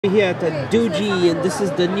Here at the DOOGEE, and this is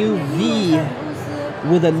the new V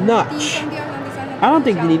with a notch. I don't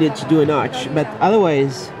think they needed to do a notch, but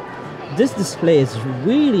otherwise this display is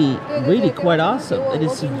really quite awesome, and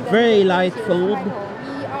it's a very light phone.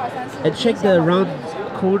 And check the round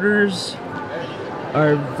corners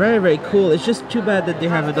are very cool. It's just too bad that they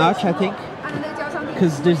have a notch, I think,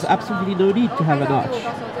 because there's absolutely no need to have a notch.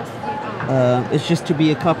 It's just to be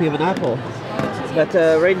a copy of an Apple. But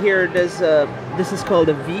right here, there's this is called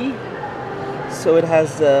a V, so it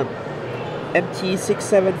has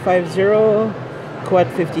MT6750 quad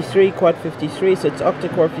 53, so it's Octa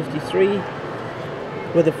core 53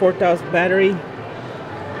 with a 4000 battery.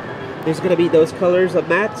 There's gonna be those colors, a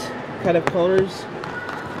matte kind of colors,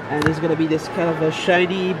 and there's gonna be this kind of a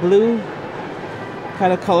shiny blue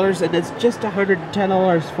kind of colors, and it's just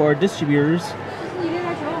 $110 for distributors.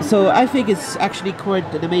 So I think it's actually quite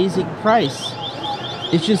an amazing price.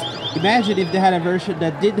 It's just, imagine if they had a version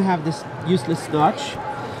that didn't have this useless notch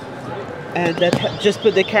and that just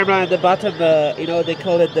put the camera on the bottom, you know, they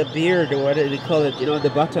call it the beard, or what do they call it, you know, the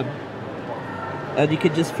bottom. And you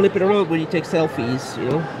can just flip it around when you take selfies, you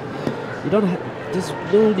know. You don't have, there's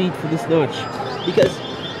no need for this notch. Because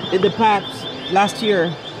in the past, last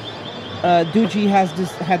year, DOOGEE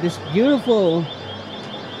had this beautiful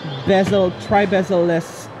bezel,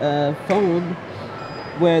 tri-bezel-less phone,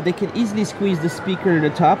 where they can easily squeeze the speaker in the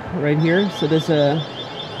top right here. So there's a,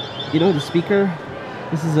 you know, the speaker.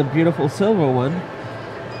 This is a beautiful silver one.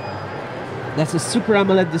 That's a super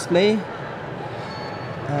AMOLED display.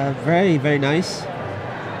 Very nice.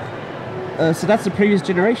 So that's the previous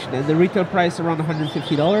generation, and the retail price around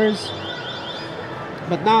 $150.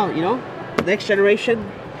 But now, you know, next generation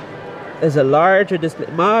is a larger display,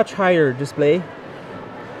 much higher display.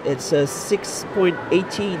 It's a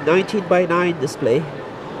 6.18 19 by 9 display.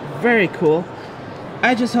 Very cool.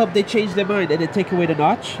 I just hope they change their mind and they take away the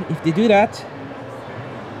notch. If they do that,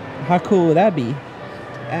 how cool would that be?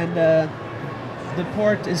 And the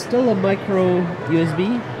port is still a micro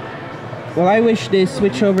USB. Well, I wish they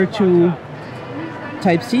switch over to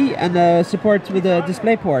Type-C and support with a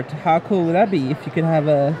display port. How cool would that be if you could have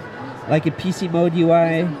a like a PC mode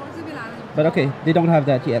UI? But okay, they don't have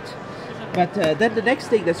that yet. But then the next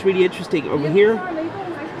thing that's really interesting over here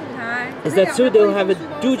is that soon they'll have a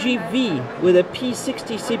DOOGEE V with a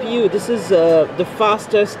P60 CPU. This is the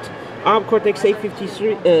fastest ARM Cortex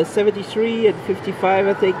A53, 73 and 55,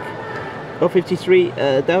 I think, or 53.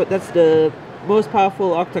 That's the most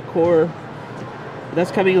powerful Octa core.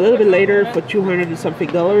 That's coming a little bit later for $200 and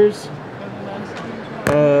something. So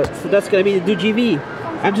that's gonna be the DOOGEE V.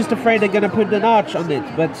 I'm just afraid they're gonna put the notch on it,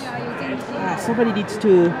 but somebody needs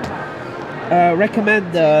to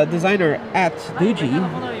recommend the designer at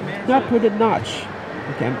DOOGEE not put a notch.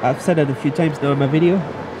 Okay, I've said it a few times now in my video.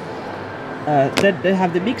 Then they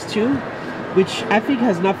have the Mix 2, which I think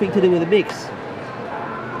has nothing to do with the Mix,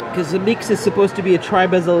 because the Mix is supposed to be a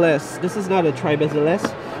tri-bezel-less. This is not a tri-bezel-less,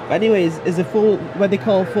 but anyways, is a full, what they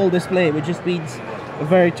call full display, which just means a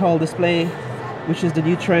very tall display, which is the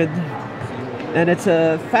new trend. And it's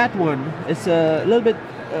a fat one. It's a little bit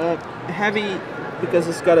heavy because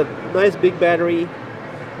it's got a nice big battery.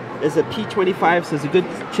 It's a P25, so it's a good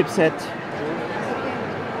chipset.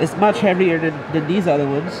 It's much heavier than these other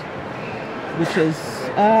ones, which is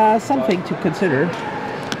something to consider.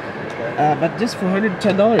 But just for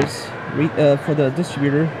 $110 for the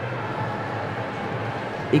distributor,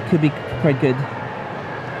 it could be quite good.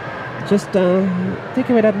 Just take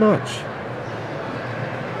away that notch.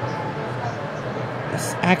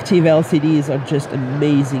 Active LCDs are just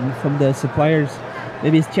amazing from the suppliers.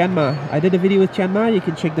 Maybe it's Tianma. I did a video with Tianma, you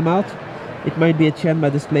can check them out. It might be a Tianma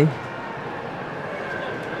display.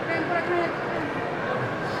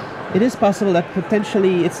 It is possible that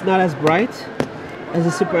potentially it's not as bright as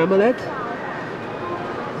a Super AMOLED.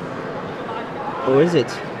 Or is it?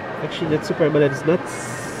 Actually, that Super AMOLED is not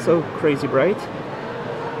so crazy bright.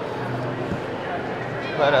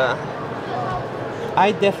 But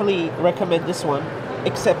I definitely recommend this one,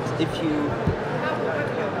 except if you,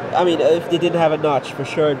 I mean, if they didn't have a notch, for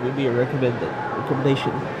sure it would be a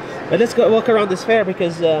recommendation. But let's go walk around this fair,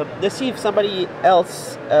 because let's see if somebody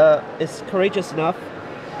else is courageous enough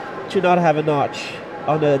to not have a notch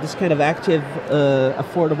on this kind of active,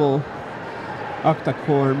 affordable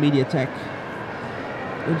octa-core MediaTek.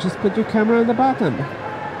 And just put your camera on the bottom.